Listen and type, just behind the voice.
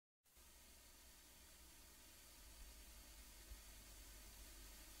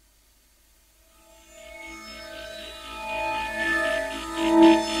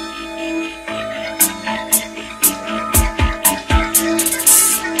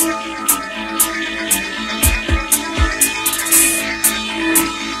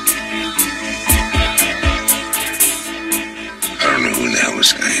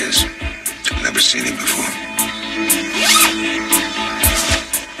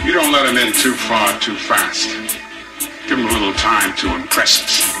You don't let him in too far, too fast. Give him a little time to impress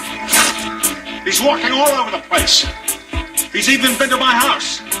us. He's walking all over the place. He's even been to my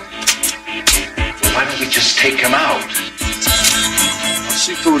house. Well, why don't we just take him out? I'll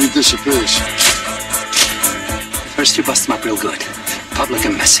see to it he disappears. First you bust him up real good. Public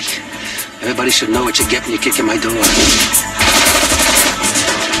and messy. Everybody should know what you get when you kick in my door.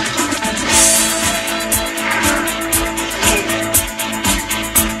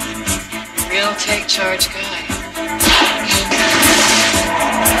 Real take charge guy.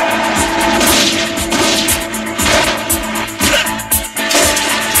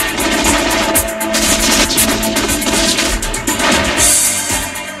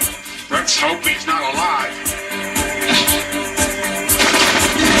 Let's hope he's not alive.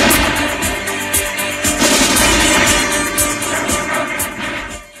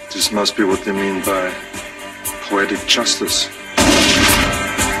 This must be what they mean by poetic justice.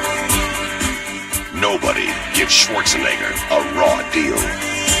 Nobody gives Schwarzenegger a raw deal.